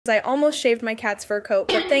I almost shaved my cat's fur coat,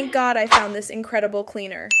 but thank God I found this incredible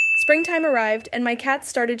cleaner. Springtime arrived, and my cats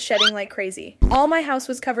started shedding like crazy. All my house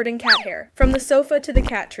was covered in cat hair, from the sofa to the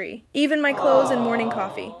cat tree, even my clothes and morning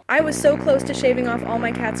coffee. I was so close to shaving off all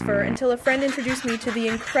my cat's fur until a friend introduced me to the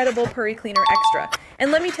incredible Purry Cleaner Extra.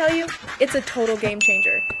 And let me tell you, it's a total game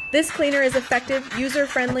changer. This cleaner is effective,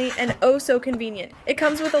 user-friendly, and oh so convenient. It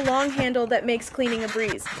comes with a long handle that makes cleaning a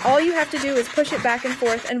breeze. All you have to do is push it back and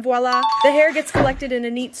forth, and voila, the hair gets collected in a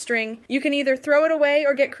neat string. You can either throw it away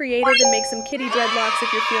or get creative and make some kitty dreadlocks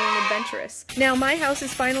if you're feeling adventurous. Now my house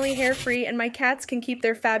is finally hair-free, and my cats can keep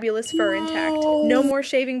their fabulous fur intact. No more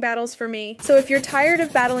shaving battles for me. So if you're tired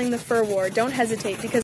of battling the fur war, don't hesitate, because